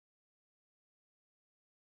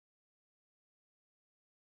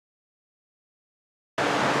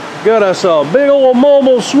Got us a big old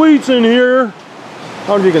mobile suites in here. I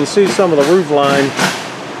don't know if you can see some of the roof line.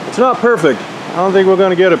 It's not perfect. I don't think we're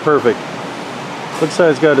going to get it perfect. Looks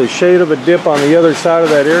like it's got a shade of a dip on the other side of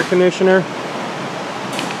that air conditioner.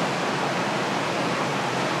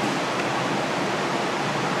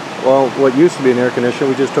 Well, what used to be an air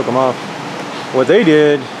conditioner, we just took them off. What they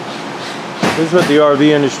did, this is what the RV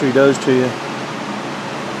industry does to you.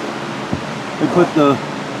 They put the,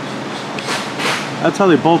 that's how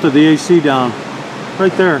they bolted the AC down.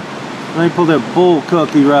 Right there. And they pulled that bull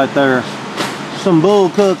cookie right there. Some bull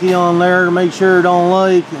cookie on there to make sure it don't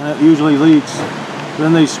leak, and it usually leaks.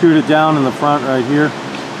 Then they screwed it down in the front right here.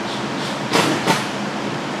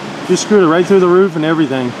 Just screwed it right through the roof and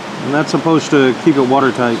everything, and that's supposed to keep it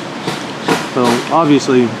watertight. So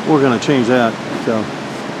obviously we're going to change that. So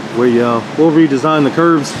we'll redesign the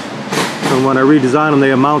curves, and when I redesign them, they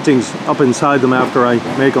have mountings up inside them after I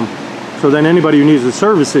make them. So then anybody who needs to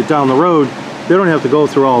service it down the road, they don't have to go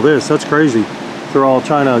through all this. That's crazy. They're all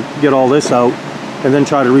trying to get all this out and then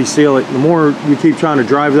try to reseal it. The more you keep trying to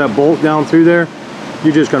drive that bolt down through there,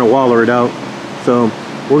 you're just going to waller it out. So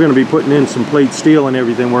we're going to be putting in some plate steel and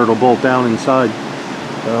everything where it'll bolt down inside.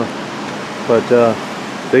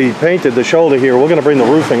 They painted the shoulder here. We're going to bring the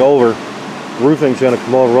roofing over. The roofing's going to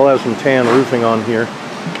come over. We'll have some tan roofing on here.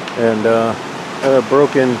 And got a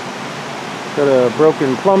broken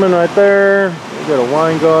plumbing right there. We got a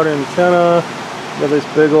Winegard antenna. Got this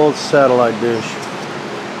big old satellite dish.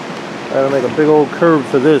 Gotta make a big old curve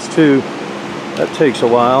for this too. That takes a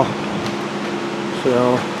while.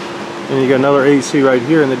 So, and you got another AC right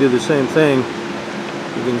here, and they did the same thing.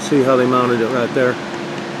 You can see how they mounted it right there.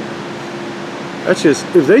 That's just,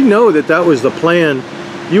 if they know that that was the plan,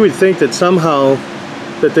 you would think that somehow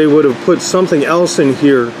that they would have put something else in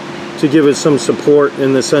here to give it some support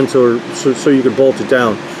in the sense, or so you could bolt it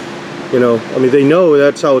down. You know, I mean, they know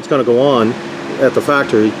that's how it's going to go on at the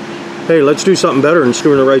factory. Hey, let's do something better and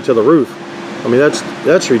screwing it right to the roof. I mean,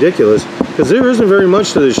 that's ridiculous, because there isn't very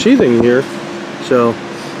much to the sheathing here. So,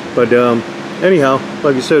 but anyhow,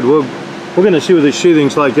 like I said, we're going to see what the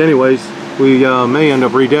sheathing's like anyways. We may end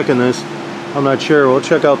up redecking this. I'm not sure. We'll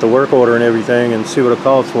check out the work order and everything and see what it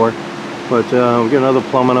calls for. But we got another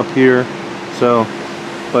plumbing up here. So,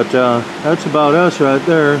 but that's about us right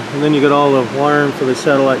there. And then you got all the wiring for the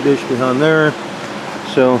satellite dish behind there.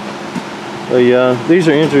 So these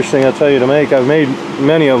are interesting, I'll tell you, to make. I've made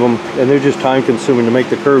many of them, and they're just time consuming to make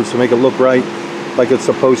the curves, to make it look right, like it's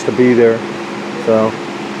supposed to be there. So,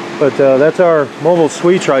 but that's our mobile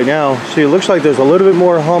suites right now. See, it looks like there's a little bit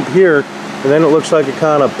more hump here, and then it looks like it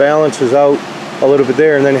kind of balances out a little bit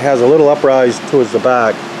there, and then it has a little uprise towards the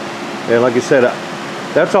back. And like I said,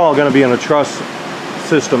 that's all going to be in a truss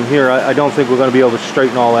system here. I don't think we're going to be able to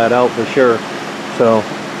straighten all that out for sure. So,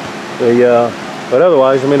 but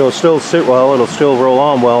otherwise, I mean, it'll still sit well, it'll still roll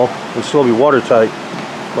on well, it'll still be watertight.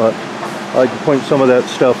 But I like to point some of that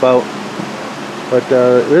stuff out. But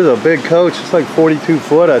there's a big coach. It's like 42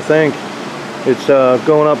 foot, I think. It's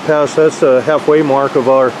going up past, that's the halfway mark of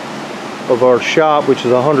our shop, which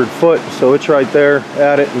is 100 foot. So it's right there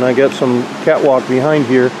at it, and I got some catwalk behind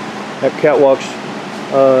here. That catwalk's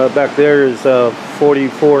back there is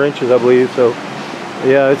 44 inches, I believe. So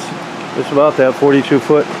yeah, it's about that, 42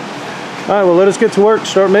 foot. All right, well, let us get to work,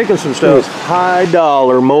 start making some stuff. High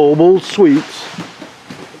dollar mobile suites.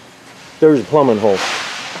 There's a plumbing hole.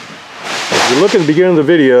 If you look at the beginning of the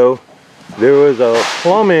video, there was a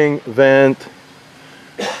plumbing vent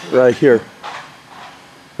right here.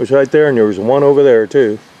 It was right there, and there was one over there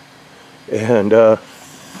too. And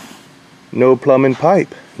no plumbing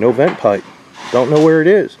pipe, no vent pipe. Don't know where it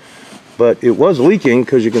is, but it was leaking,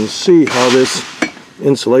 because you can see how this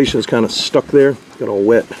insulation is kind of stuck there. Got all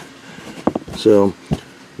wet. So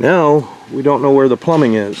now we don't know where the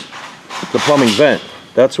plumbing is, the plumbing vent.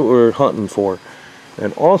 That's what we're hunting for.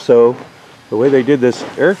 And also, the way they did this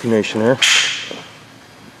air conditioner,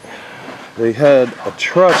 they had a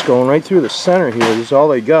truss going right through the center here. This is all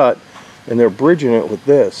they got, and they're bridging it with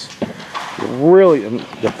this. Really,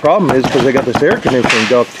 the problem is because they got this air conditioning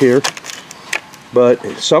duct here, but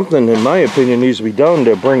something, in my opinion, needs to be done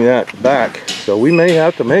to bring that back. So we may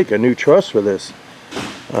have to make a new truss for this.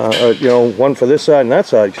 You know, one for this side and that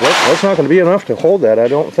side. That's not going to be enough to hold that, I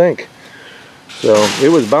don't think. So it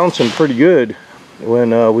was bouncing pretty good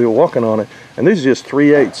when we were walking on it. And this is just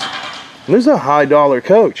 3/8. And this is a high dollar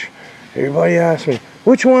coach. Everybody asks me,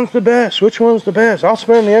 which one's the best? Which one's the best? I'll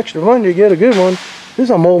spend the extra money to get a good one. This is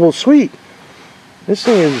a mobile suite. This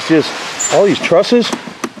thing is just all these trusses.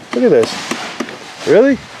 Look at this.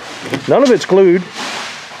 Really? None of it's glued.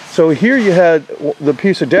 So here you had the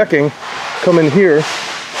piece of decking come in here.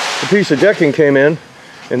 The piece of decking came in,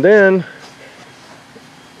 And then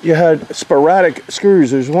you had sporadic screws.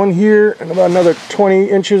 There's one here and about another 20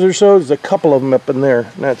 inches or so. There's a couple of them up in there,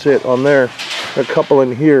 and that's it on there. A couple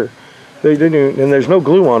in here. They didn't, and there's no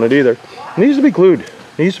glue on it either. It needs to be glued.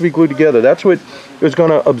 It needs to be glued together. That's what is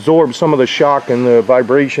going to absorb some of the shock and the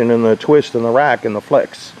vibration and the twist and the rack and the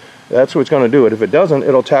flex. That's what's going to do it. If it doesn't,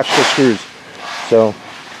 it'll attach the screws. So,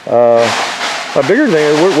 a bigger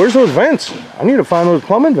thing, where's those vents? I need to find those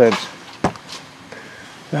plumbing vents.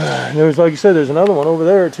 There's, like you said, there's another one over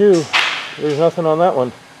there too. There's nothing on that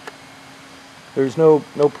one. There's no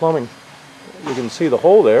plumbing. You can see the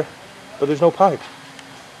hole there, but there's no pipe.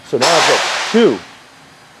 So now I've got two.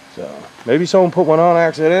 So maybe someone put one on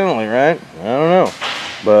accidentally, right? I don't know.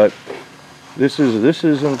 But this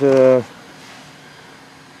isn't the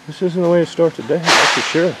way to start the day, that's for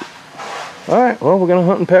sure. All right, well, we're gonna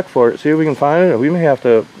hunt and peck for it, see if we can find it. We may have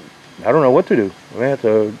to, I don't know what to do. We may have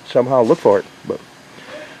to somehow look for it, but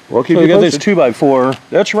we'll keep you posted. So we got this 2x4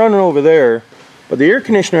 that's running over there, but the air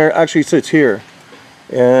conditioner actually sits here.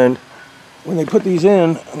 And when they put these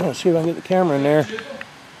in, I'm gonna see if I can get the camera in there.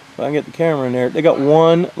 If I can get the camera in there, they got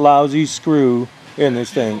one lousy screw in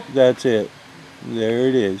this thing. That's it. There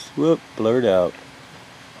it is. Whoop, blurred out.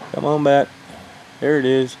 Come on back. There it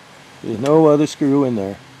is. There's no other screw in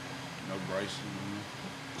there. No Bryson.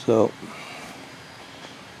 So,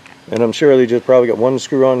 and I'm sure they just probably got one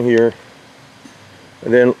screw on here.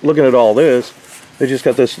 And then looking at all this, they just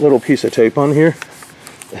got this little piece of tape on here.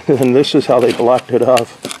 And this is how they blocked it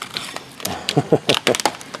off.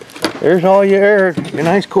 There's all your air, your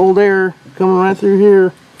nice cold air coming right through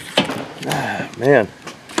here. Ah, man,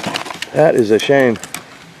 that is a shame.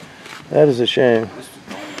 That is a shame.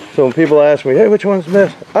 So when people ask me, hey, which one's the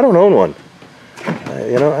best? I don't own one.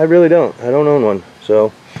 You know, I really don't. I don't own one.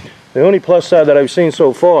 So the only plus side that I've seen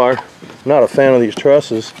so far, I'm not a fan of these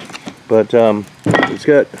trusses, but it's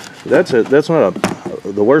got, that's not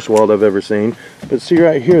the worst weld I've ever seen. But see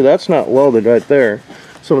right here, that's not welded right there.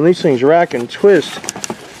 So when these things rack and twist,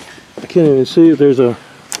 I can't even see if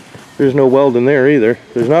there's no weld in there either.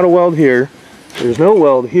 There's not a weld here. There's no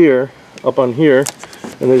weld here, up on here,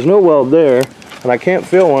 and there's no weld there, and I can't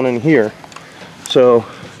feel one in here. So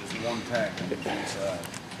just one tack on the inside.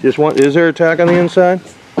 Just one. Is there a tack on the inside?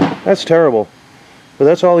 That's terrible. But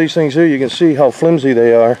that's all these things do. You can see how flimsy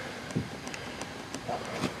they are.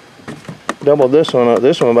 Double this one up.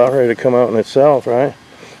 This one about ready to come out in itself, right?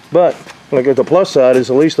 But look at the plus side is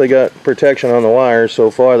at least they got protection on the wires so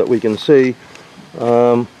far that we can see.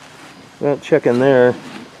 Check in there.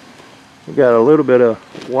 We got a little bit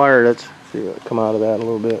of wire that's, see, come out of that a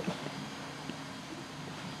little bit.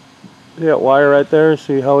 See that wire right there?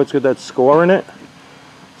 See how it's got that score in it?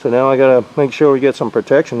 So now I gotta make sure we get some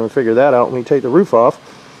protection and figure that out when we take the roof off,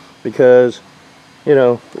 because you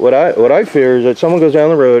know what I fear is that someone goes down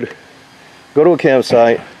the road, go to a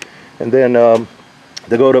campsite, and then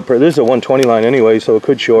they go to, this is a 120 line anyway, so it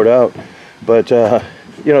could short out, but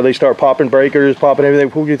you know, they start popping breakers, popping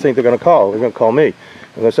everything. Who do you think they're going to call? They're going to call me.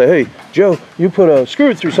 And they say, hey, Joe, you put a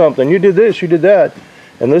screw through something, you did this, you did that.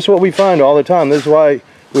 And this is what we find all the time. This is why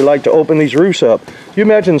we like to open these roofs up. Can you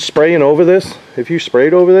imagine spraying over this? If you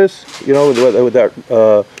sprayed over this, you know, with that,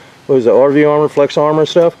 what is it, RV armor, flex armor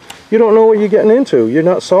stuff, you don't know what you're getting into. You're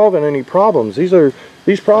not solving any problems.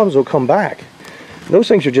 These problems will come back. Those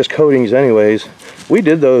things are just coatings anyways. We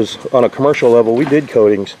did those on a commercial level. We did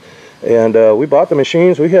coatings. And we bought the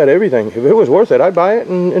machines. We had everything. If it was worth it, I'd buy it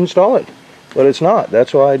and install it. But it's not.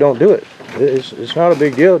 That's why I don't do it. It's not a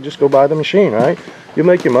big deal. Just go buy the machine, right? You'll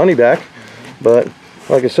make your money back. But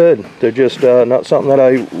like I said, they're just not something that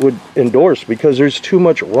I would endorse, because there's too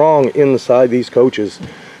much wrong inside these coaches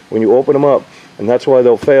when you open them up, and that's why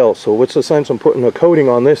they'll fail. So what's the sense in putting a coating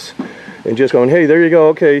on this and just going, hey, there you go,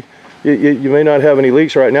 okay, you may not have any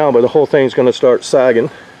leaks right now, but the whole thing's going to start sagging,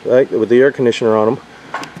 right, with the air conditioner on them.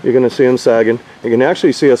 You're going to see them sagging. You can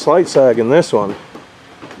actually see a slight sag in this one.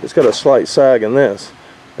 It's got a slight sag in this.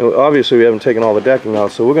 And obviously we haven't taken all the decking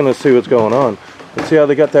out, so we're going to see what's going on. And see how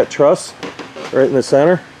they got that truss right in the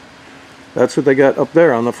center? That's what they got up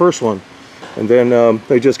there on the first one. And then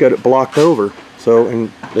they just got it blocked over. So,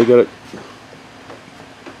 and they got it,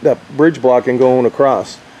 that bridge blocking going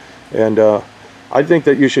across. And I think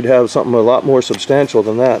that you should have something a lot more substantial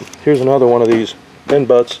than that. Here's another one of these pin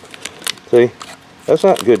butts. See? That's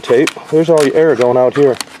not good tape. There's all your air going out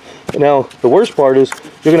here. And now, the worst part is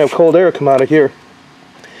you're going to have cold air come out of here.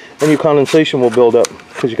 And your condensation will build up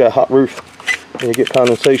because you got a hot roof. And you get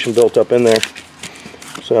condensation built up in there.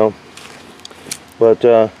 So, but,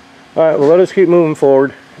 alright, well, let us keep moving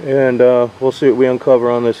forward. And we'll see what we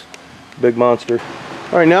uncover on this big monster.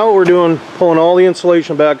 All right, now what we're doing, pulling all the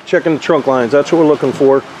insulation back, checking the trunk lines. That's what we're looking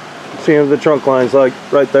for. Seeing the trunk lines, like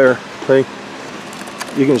right there. See?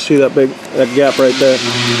 You can see that gap right there.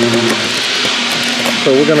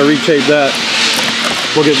 So we're gonna retape that.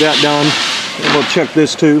 We'll get that done. And we'll check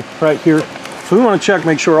this too, right here. So we wanna check,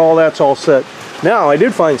 make sure all that's all set. Now, I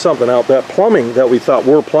did find something out, that plumbing that we thought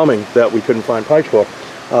were plumbing that we couldn't find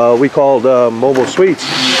Pikesville. We called Mobile Suites.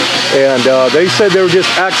 And they said they were just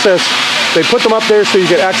access. They put them up there so you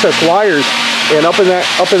could access wires, and up in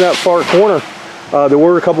that far corner, there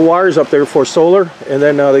were a couple wires up there for solar, and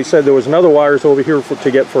then they said there was another wires over here to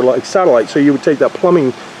get for like satellite. So you would take that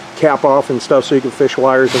plumbing cap off and stuff so you can fish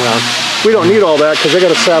wires around. We don't need all that because they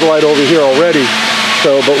got a satellite over here already.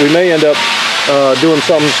 So, but we may end up doing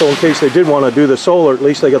something so in case they did want to do the solar, at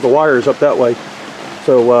least they got the wires up that way.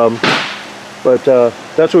 So,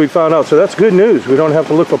 that's what we found out. So that's good news. We don't have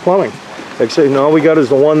to look for plumbing. Like I say, no, all we got is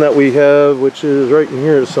the one that we have, which is right in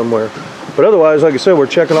here somewhere. But otherwise, like I said, we're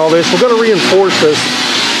checking all this. We're going to reinforce this,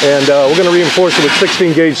 and we're going to reinforce it with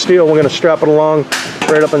 16 gauge steel. We're going to strap it along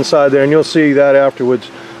right up inside there, and you'll see that afterwards.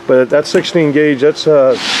 But that's 16 gauge, that's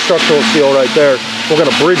structural steel right there. We're going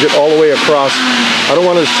to bridge it all the way across. I don't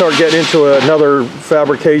want to start getting into another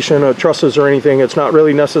fabrication of trusses or anything. It's not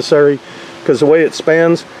really necessary because the way it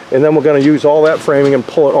spans, and then we're going to use all that framing and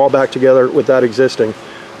pull it all back together with that existing.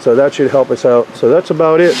 So that should help us out. So that's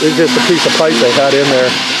about it. It's just a piece of pipe they had in there.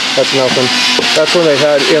 That's nothing. That's what they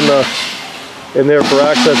had in there for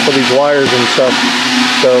access for these wires and stuff.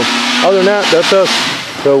 So other than that, that's us.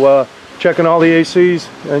 So checking all the ACs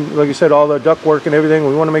and like I said, all the duct work and everything.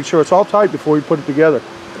 We want to make sure it's all tight before we put it together.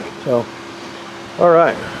 So, all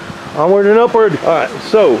right, onward and upward. All right,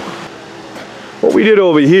 so what we did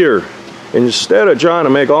over here, instead of trying to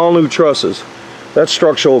make all new trusses, that's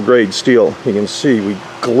structural grade steel. You can see we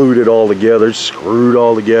glued it all together, screwed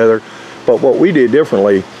all together. But what we did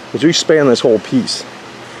differently is we span this whole piece.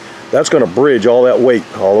 That's going to bridge all that weight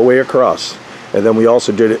all the way across. And then we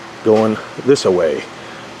also did it going this way.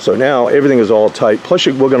 So now everything is all tight. Plus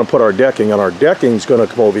we're going to put our decking, and our decking is going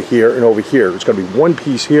to come over here and over here. It's going to be one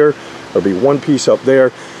piece here. There'll be one piece up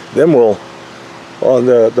there. Then we'll, on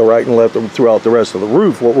the right and left throughout the rest of the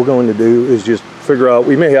roof, what we're going to do is just figure out,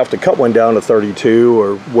 we may have to cut one down to 32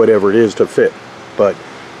 or whatever it is to fit, but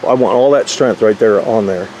I want all that strength right there on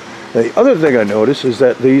there. Now, the other thing I noticed is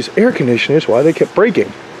that these air conditioners, why they kept breaking.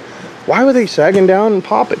 Why were they sagging down and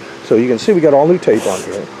popping? So you can see we got all new tape on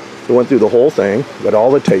here. We went through the whole thing, got all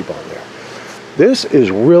the tape on there. This is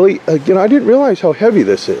really, again, I didn't realize how heavy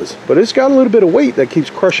this is, but it's got a little bit of weight that keeps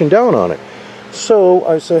crushing down on it. So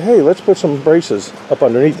I said, hey, let's put some braces up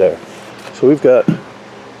underneath there. So we've got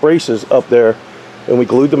braces up there, and we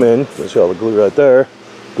glued them in. You can see all the glue right there.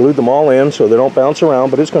 Glued them all in so they don't bounce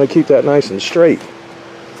around, but it's going to keep that nice and straight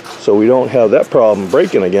so we don't have that problem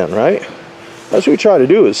breaking again, right? That's what we try to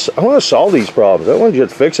do, is I want to solve these problems. I don't want to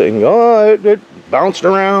just fix it and go, oh, it bounced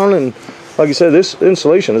around. And like I said, this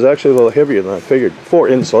insulation is actually a little heavier than I figured. For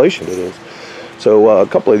insulation it is. So a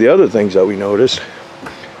couple of the other things that we noticed,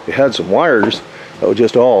 we had some wires that were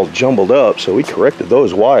just all jumbled up, so we corrected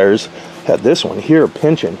those wires. Had this one here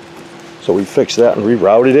pinching, so we fixed that and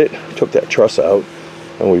rerouted it, took that truss out,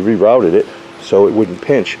 and we rerouted it so it wouldn't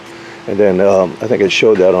pinch. And then I think I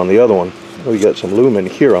showed that on the other one. We got some lumen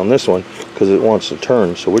here on this one because it wants to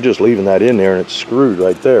turn, so we're just leaving that in there, and it's screwed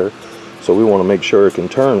right there. So we want to make sure it can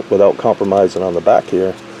turn without compromising on the back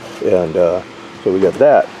here. And so we got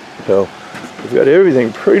that. So we've got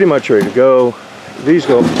everything pretty much ready to go. These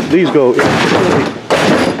go in,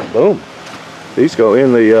 boom. These go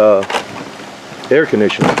in the air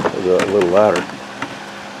conditioner. There's a little ladder.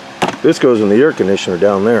 This goes in the air conditioner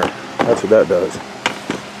down there. That's what that does.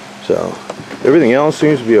 So everything else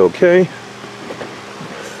seems to be okay.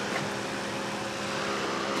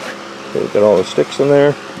 We've got all the sticks in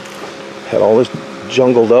there. Had all this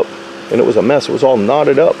jungled up, and it was a mess. It was all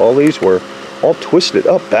knotted up. All these were all twisted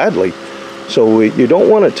up badly. So you don't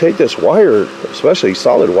want to take this wire, especially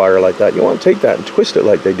solid wire like that. You want to take that and twist it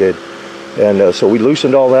like they did. And so we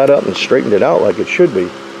loosened all that up and straightened it out like it should be.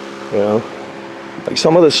 You know, like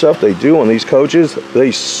some of the stuff they do on these coaches,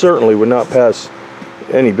 they certainly would not pass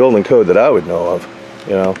any building code that I would know of.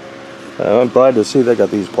 You know, I'm glad to see they got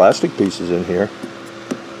these plastic pieces in here.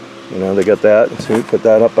 You know, they got that. So we put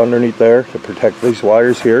that up underneath there to protect these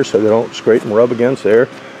wires here so they don't scrape and rub against there.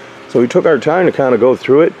 So we took our time to kind of go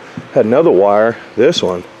through it. Had another wire, this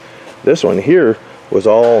one here was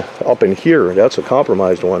all up in here. That's a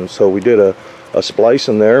compromised one. So we did a splice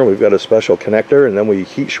in there. We've got a special connector, and then we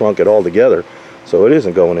heat shrunk it all together. So it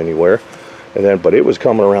isn't going anywhere. And then, but it was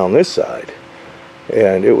coming around this side,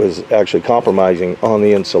 and it was actually compromising on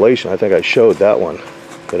the insulation. I think I showed that one.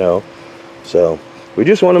 you know. So we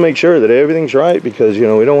just want to make sure that everything's right, because, you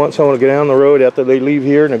know, we don't want someone to get down the road after they leave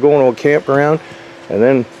here and they're going to a campground, and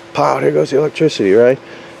then, pow, there goes the electricity, right?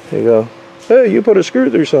 You go, hey, you put a screw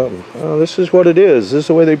through something. Oh, this is what it is. This is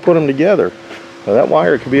the way they put them together. Now, that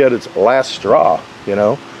wire could be at its last straw, you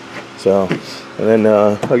know. So, and then,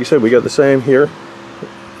 like I said, we got the same here,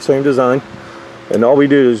 same design. And all we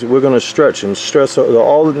did is we're going to stretch and stress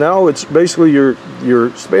all. Now it's basically you're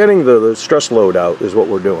spanning the stress load out is what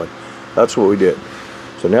we're doing. That's what we did.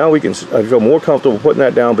 So now we can. I feel more comfortable putting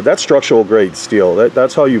that down. But that's structural grade steel.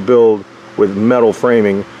 That's how you build with metal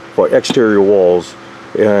framing for exterior walls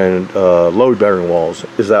and load bearing walls.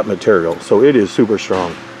 Is that material? So it is super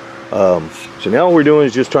strong. So now what we're doing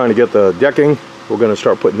is just trying to get the decking. We're going to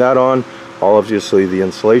start putting that on. Obviously the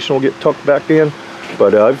insulation will get tucked back in.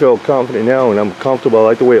 But I feel confident now, and I'm comfortable. I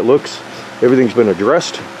like the way it looks. Everything's been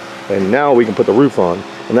addressed, and now we can put the roof on.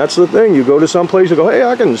 And that's the thing. You go to some place and go, hey,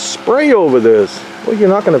 I can spray over this. Well, you're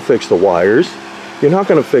not going to fix the wires. You're not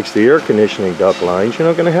going to fix the air conditioning duct lines. You're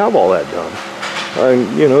not going to have all that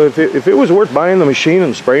done. You know, if it was worth buying the machine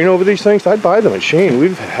and spraying over these things, I'd buy the machine.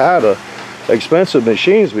 We've had expensive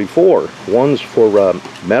machines before. One's for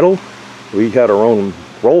metal. We had our own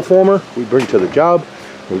roll former we bring to the job.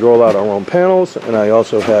 We roll out our own panels, and I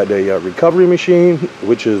also had a recovery machine,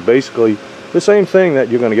 which is basically the same thing that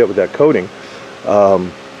you're going to get with that coating.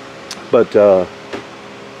 But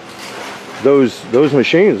those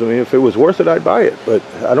machines, I mean, if it was worth it, I'd buy it. But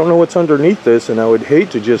I don't know what's underneath this, and I would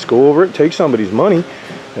hate to just go over it, take somebody's money,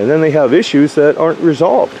 and then they have issues that aren't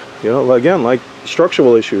resolved. You know, again, like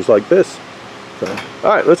structural issues like this. So,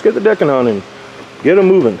 all right, let's get the decking on and get them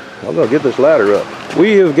moving. I'm going to get this ladder up.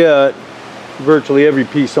 We have got virtually every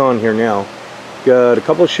piece on here now. Got a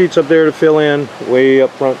couple of sheets up there to fill in way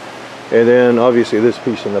up front, and then obviously this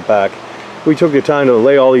piece in the back. We took the time to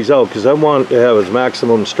lay all these out because I want to have as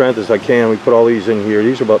maximum strength as I can. We put all these in here.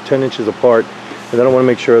 These are about 10 inches apart, and then I want to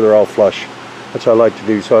make sure they're all flush. That's what I like to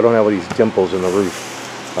do, so I don't have all these dimples in the roof.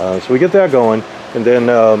 So we get that going, and then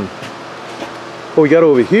what we got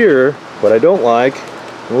over here, what I don't like,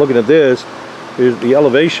 I'm looking at this, is the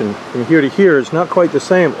elevation from here to here is not quite the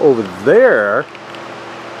same. Over there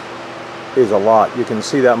is a lot. You can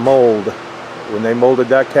see that mold when they molded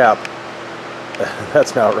that cap.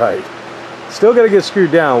 That's not right. Still got to get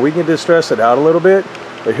screwed down. We can distress it out a little bit,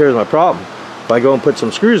 but here's my problem. If I go and put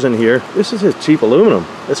some screws in here, this is just cheap aluminum.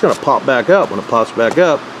 It's going to pop back up. When it pops back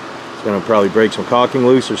up, it's going to probably break some caulking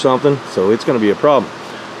loose or something, so it's going to be a problem.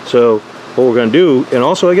 So what we're going to do, and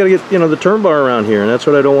also I got to get, you know, the turn bar around here, and that's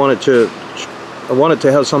what I don't want it to. I want it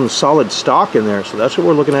to have some solid stock in there, so that's what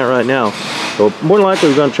we're looking at right now. So more than likely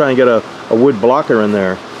we're going to try and get a wood blocker in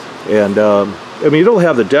there. And I mean, it'll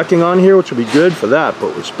have the decking on here, which will be good for that,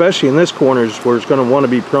 but especially in this corner is where it's going to want to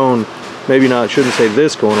be prone, maybe not, I shouldn't say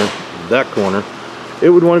this corner, that corner. It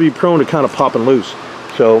would want to be prone to kind of popping loose.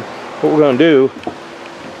 So what we're going to do,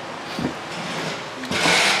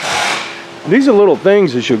 these are little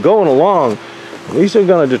things as you're going along. These are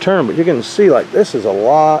going to determine, but you can see like this is a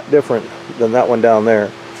lot different than that one down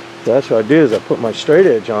there. So that's what I did, is I put my straight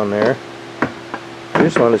edge on there. I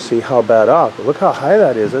just want to see how bad off. But look how high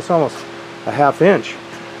that is. That's almost a ½ inch.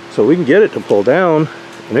 So we can get it to pull down,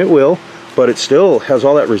 and it will, but it still has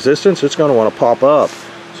all that resistance. It's going to want to pop up.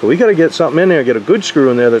 So we got to get something in there, get a good screw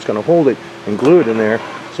in there that's going to hold it and glue it in there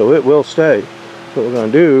so it will stay. So what we're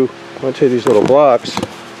going to do, I'm going to take these little blocks.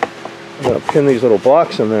 I'm going to pin these little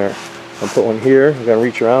blocks in there. I'll put one here. I'm going to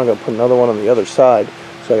reach around. I'm going to put another one on the other side.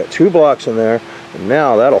 So I got 2 blocks in there, and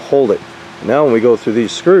now that'll hold it. And now when we go through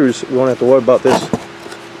these screws, we won't have to worry about this.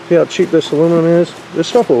 See how cheap this aluminum is? This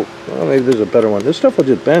stuff will, well, maybe there's a better one. This stuff will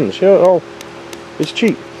just bend. See how it all, it's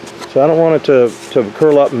cheap. So I don't want it to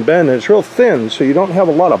curl up and bend. And it's real thin, so you don't have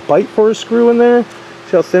a lot of bite for a screw in there.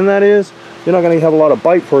 See how thin that is? You're not going to have a lot of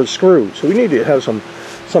bite for a screw. So we need to have some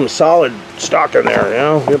solid stock in there, you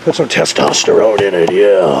know? We'll put some testosterone in it,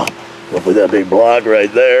 yeah. We'll put that big block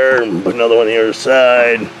right there and put another one on the other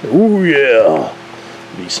side. Ooh, yeah.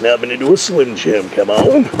 Be snapping into a Slim Jim, come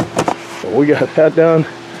on. So we got that done.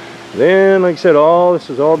 Then, like I said, this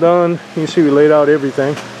is all done. You can see we laid out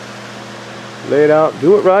everything. Lay it out,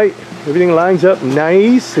 do it right. Everything lines up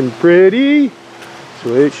nice and pretty. That's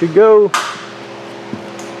the way it should go.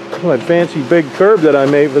 My fancy big curb that I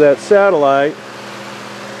made for that satellite.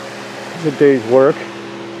 It's a day's work.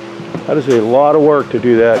 That is a lot of work to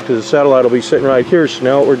do that, because the satellite will be sitting right here. So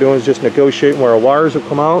now what we're doing is just negotiating where our wires will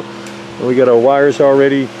come out. And we got our wires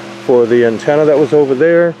already for the antenna that was over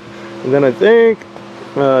there. And then I think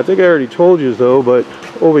I already told you though, but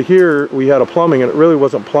over here we had a plumbing, and it really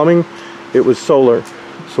wasn't plumbing, it was solar.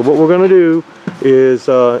 So what we're going to do is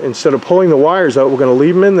instead of pulling the wires out, we're going to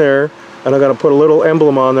leave them in there, and I'm going to put a little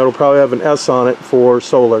emblem on that'll probably have an S on it for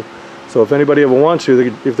solar. So if anybody ever wants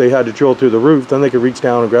to, if they had to drill through the roof, then they could reach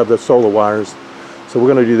down and grab the solar wires. So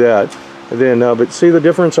we're going to do that. And then, but see the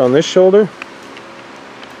difference on this shoulder?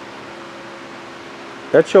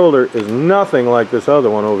 That shoulder is nothing like this other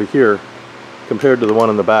one over here compared to the one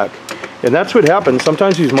in the back. And that's what happens.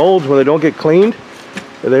 Sometimes these molds, when they don't get cleaned,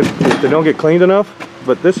 they don't get cleaned enough,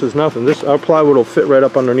 but this is nothing. Our plywood will fit right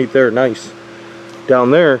up underneath there, nice.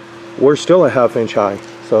 Down there, we're still a 1/2 inch high.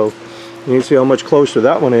 So you can see how much closer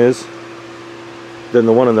that one is than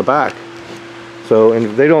the one in the back. So, and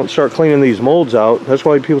if they don't start cleaning these molds out, that's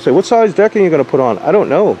why people say, what size decking are you going to put on? I don't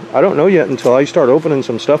know. I don't know yet until I start opening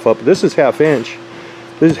some stuff up. This is 1/2 inch.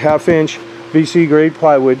 This is 1/2 inch VC grade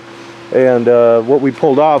plywood, and what we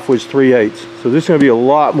pulled off was 3/8. So this is going to be a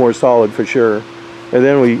lot more solid for sure. And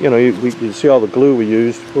then we, you know, you see all the glue we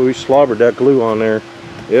used. Well, we slobbered that glue on there.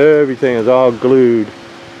 Everything is all glued.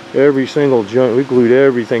 Every single joint, we glued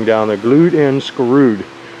everything down there, glued and screwed.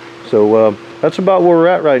 So that's about where we're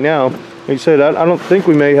at right now. Like I said, I don't think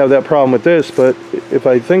we may have that problem with this, but if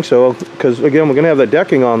I think so, because again, we're going to have that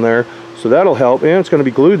decking on there, so that'll help, and it's going to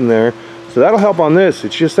be glued in there, so that'll help on this.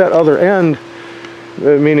 It's just that other end,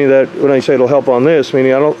 meaning that when I say it'll help on this,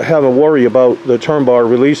 meaning I don't have a worry about the turn bar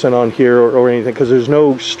releasing on here or anything, because there's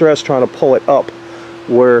no stress trying to pull it up,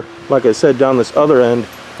 where, like I said, down this other end,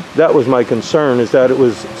 that was my concern, is that it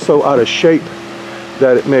was so out of shape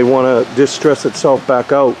that it may want to distress itself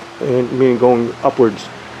back out, and meaning going upwards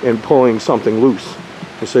and pulling something loose.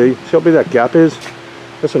 You see how big that gap is?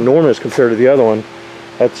 That's enormous compared to the other one.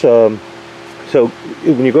 That's so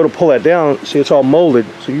when you go to pull that down, see, it's all molded,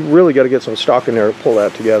 so you really got to get some stock in there to pull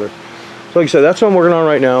that together. So like I said, that's what I'm working on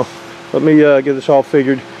right now. Let me get this all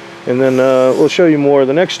figured, and then we'll show you more.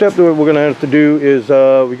 The next step that we're going to have to do is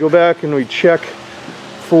we go back and we check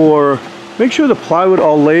for, make sure the plywood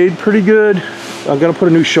all laid pretty good. I'm going to put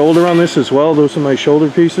a new shoulder on this as well. Those are my shoulder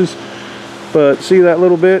pieces. But see that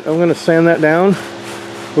little bit? I'm going to sand that down.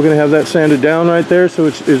 We're going to have that sanded down right there, so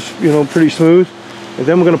it's you know, pretty smooth. And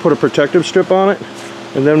then we're going to put a protective strip on it,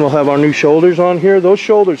 and then we'll have our new shoulders on here. Those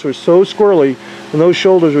shoulders were so squirrely, and those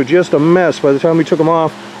shoulders were just a mess. By the time we took them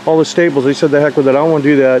off, all the staples, they said, the heck with it, I don't want to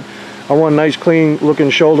do that. I want a nice clean looking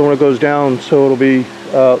shoulder when it goes down, so it'll be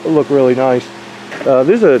look really nice.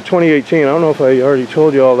 This is a 2018. I don't know if I already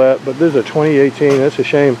told you all that, but this is a 2018. That's a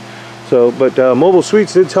shame. So, but Mobile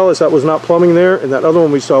Suites did tell us that was not plumbing there, and that other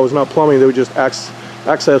one we saw was not plumbing. They were just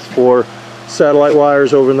access for satellite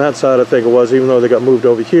wires over on that side, I think it was, even though they got moved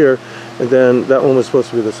over here. And then that one was supposed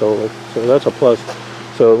to be the solar. So that's a plus.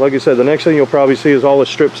 So like I said, the next thing you'll probably see is all the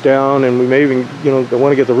strips down, and we may even, you know,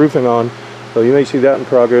 want to get the roofing on. So you may see that in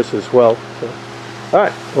progress as well. So, all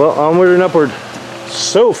right, well, onward and upward.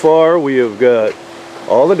 So far, we have got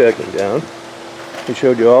all the decking down. We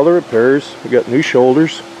showed you all the repairs. We got new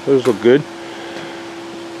shoulders. Those look good.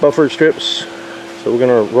 Buffer strips. So we're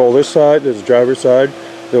going to roll this side. This is the driver's side.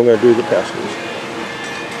 Then we're going to do the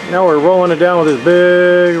passengers. Now we're rolling it down with this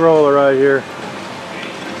big roller right here.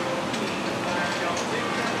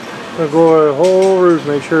 We're going to go over the whole roof,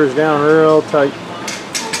 make sure it's down real tight.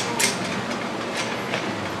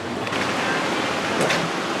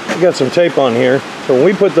 We got some tape on here. So when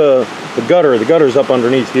we put the gutter's up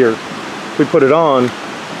underneath here. We put it on.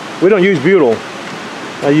 We don't use butyl.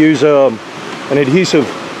 I use an adhesive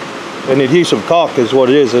caulk is what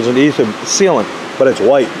it is. It's an adhesive sealant, but it's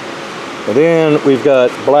white. And then we've got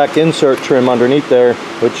black insert trim underneath there,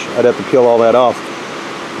 which I'd have to peel all that off.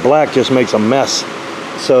 Black just makes a mess.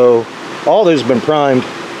 So all this has been primed,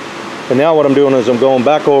 and now what I'm doing is I'm going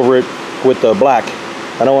back over it with the black.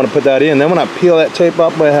 I don't want to put that in. Then when I peel that tape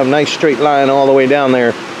up, I have a nice straight line all the way down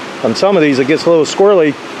there. On some of these, it gets a little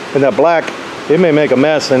squirrely, and that black, it may make a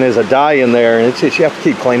mess, and there's a dye in there, and you have to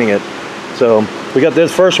keep cleaning it. So we got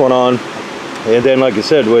this first one on, and then like I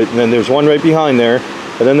said, then there's one right behind there,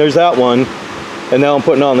 and then there's that one, and now I'm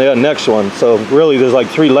putting on the next one. So really there's like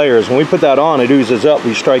 3 layers. When we put that on, it oozes up,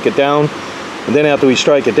 we strike it down, and then after we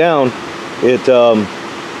strike it down,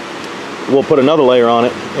 we'll put another layer on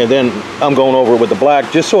it, and then I'm going over it with the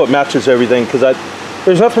black just so it matches everything, because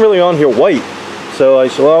there's nothing really on here white. So I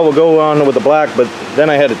said, well, we'll go on with the black, but then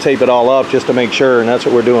I had to tape it all up just to make sure, and that's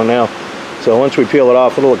what we're doing now. So once we peel it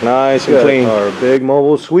off, it'll look nice and clean. Our big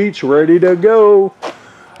Mobile Suites ready to go.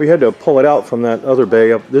 We had to pull it out from that other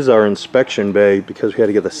bay. This is our inspection bay, because we had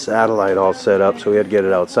to get the satellite all set up, so we had to get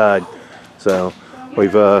it outside. So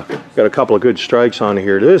we've got a couple of good strikes on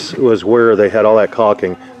here. This was where they had all that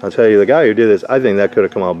caulking. I'll tell you, the guy who did this, I think that could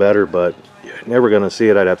have come out better, but you're never going to see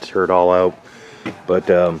it. I'd have to tear it all out. But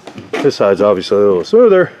this side's obviously a little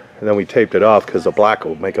smoother, and then we taped it off because the black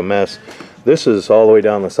will make a mess. This is all the way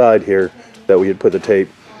down the side here that we had put the tape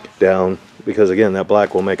down, because again, that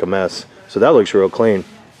black will make a mess. So that looks real clean.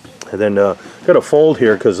 And then got a fold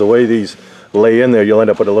here, because the way these lay in there, you'll end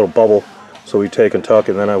up with a little bubble. So we take and tuck,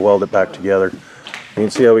 and then I weld it back together. You can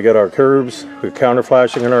see how we got our curbs. We got counter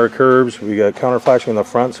flashing in our curbs. We got counter flashing in the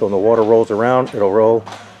front, so when the water rolls around, it'll roll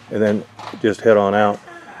and then just head on out.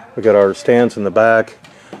 We got our stands in the back.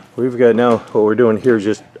 We've got now, what we're doing here is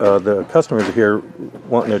just, the customers are here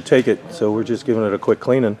wanting to take it, so we're just giving it a quick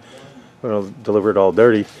cleaning. We don't deliver it all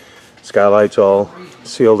dirty. Skylights all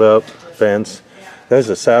sealed up, vents. There's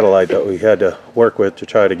a satellite that we had to work with to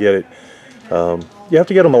try to get it. You have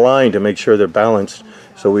to get them aligned to make sure they're balanced.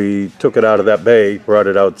 So we took it out of that bay, brought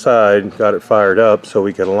it outside, got it fired up so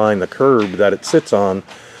we could align the curb that it sits on.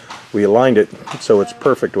 We aligned it so it's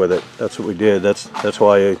perfect with it. That's what we did. That's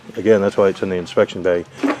why, again, that's why it's in the inspection bay.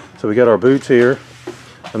 So we got our boots here,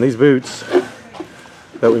 and these boots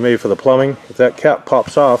that we made for the plumbing, if that cap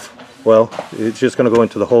pops off, well, it's just going to go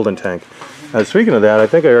into the holding tank. Now, speaking of that, I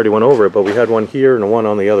think I already went over it, but we had one here and one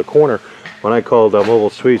on the other corner. When I called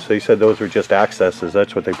Mobile Suites, they said those were just accesses.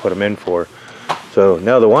 That's what they put them in for. So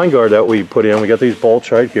now the wine guard that we put in, we got these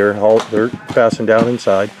bolts right here. They're fastened down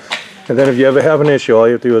inside. And then if you ever have an issue, all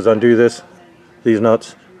you have to do is undo these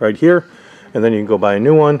nuts right here, and then you can go buy a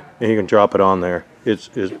new one and you can drop it on there. It's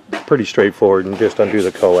pretty straightforward, and just undo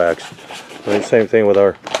the coax. And the same thing with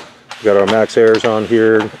we got our Max Airs on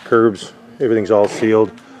here, curbs, everything's all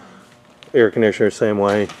sealed. Air conditioner, same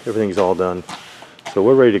way, everything's all done. So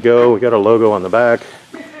we're ready to go. We got our logo on the back,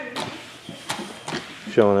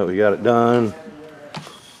 showing that we got it done.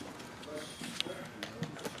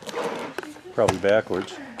 Probably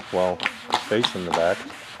backwards while facing the back.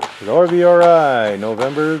 It's RVRI,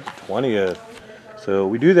 November 20th. So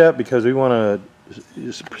we do that because we want to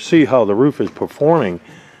see how the roof is performing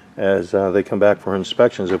as they come back for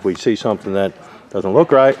inspections. If we see something that doesn't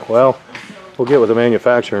look right, well, we'll get with the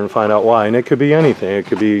manufacturer and find out why. And it could be anything. It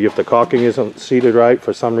could be if the caulking isn't seated right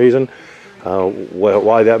for some reason,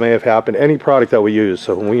 why that may have happened. Any product that we use.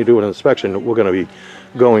 So when we do an inspection, we're going to be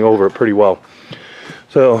going over it pretty well.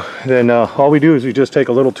 So then all we do is we just take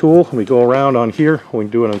a little tool and we go around on here when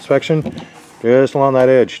we do an inspection, just along that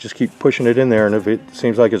edge. Just keep pushing it in there, and if it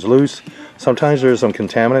seems like it's loose, sometimes there's some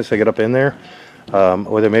contaminants that get up in there,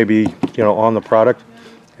 or they may be, on the product.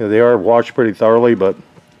 They are washed pretty thoroughly, but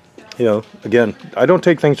again, I don't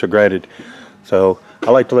take things for granted. So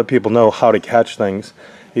I like to let people know how to catch things,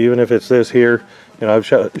 even if it's this here. I've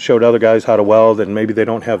showed other guys how to weld, and maybe they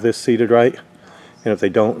don't have this seated right. And if they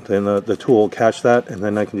don't, then the tool will catch that, and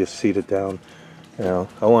then I can just seat it down.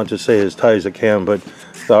 I want to say as tight as it can, but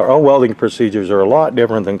our welding procedures are a lot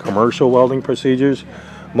different than commercial welding procedures.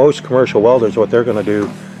 Most commercial welders, what they're going to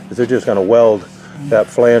do is they're just going to weld that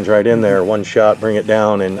flange right in there, one shot, bring it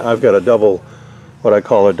down. And I've got what I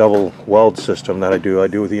call a double weld system that I do. I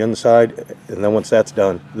do the inside, and then once that's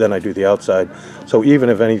done, then I do the outside. So even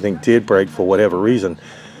if anything did break for whatever reason,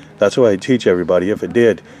 that's why I teach everybody. If it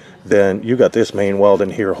did, then you got this main weld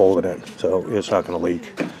in here holding it, so it's not going to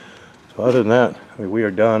leak. So other than that, we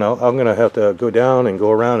are done. I'm going to have to go down and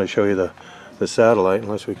go around and show you the satellite,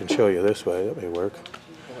 unless we can show you this way. That may work.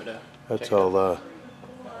 That's all.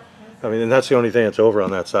 And that's the only thing that's over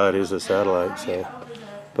on that side is the satellite. So,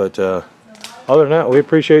 but other than that, we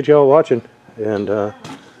appreciate y'all watching. And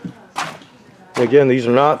again, these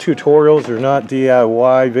are not tutorials. They're not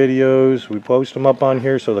DIY videos. We post them up on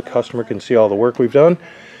here so the customer can see all the work we've done.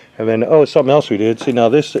 And then, something else we did. See, now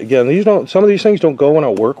this, again, some of these things don't go in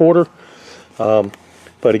a work order.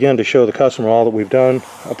 But again, to show the customer all that we've done,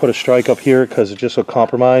 I put a strike up here because it's just so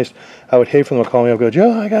compromised. I would hate for them to call me up and go,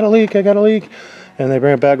 Joe, I got a leak. And they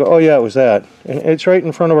bring it back, go, oh yeah, it was that. And it's right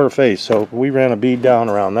in front of our face. So we ran a bead down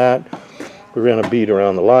around that. We ran a bead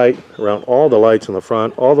around the light, around all the lights in the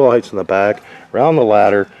front, all the lights in the back, around the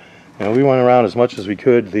ladder. And we went around as much as we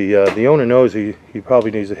could. The owner knows he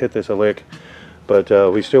probably needs to hit this a lick. But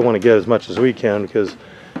we still want to get as much as we can, because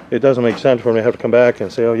it doesn't make sense for them to have to come back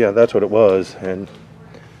and say, oh yeah, that's what it was. And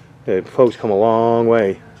folks come a long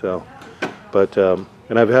way. So, but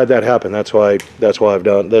and I've had that happen. That's why I've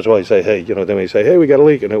done. That's why I say, hey, then we say, hey, we got a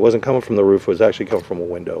leak, and it wasn't coming from the roof. It was actually coming from a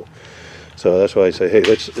window. So that's why I say, hey,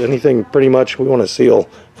 that's anything pretty much we want to seal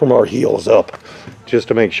from our heels up, just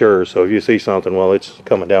to make sure. So if you see something, well, it's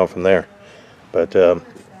coming down from there. But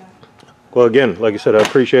well, again, like I said, I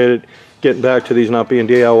appreciate it. Getting back to these not being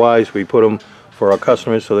DIYs, we put them for our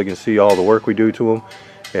customers so they can see all the work we do to them.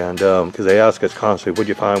 And because they ask us constantly, what'd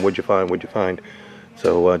you find, what'd you find, what'd you find?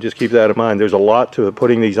 So just keep that in mind. There's a lot to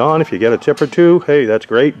putting these on. If you get a tip or two, hey, that's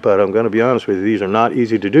great. But I'm going to be honest with you, these are not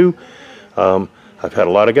easy to do. I've had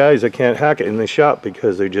a lot of guys that can't hack it in the shop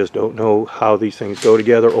because they just don't know how these things go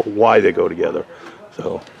together or why they go together.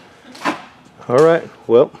 So, all right,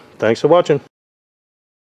 well, thanks for watching.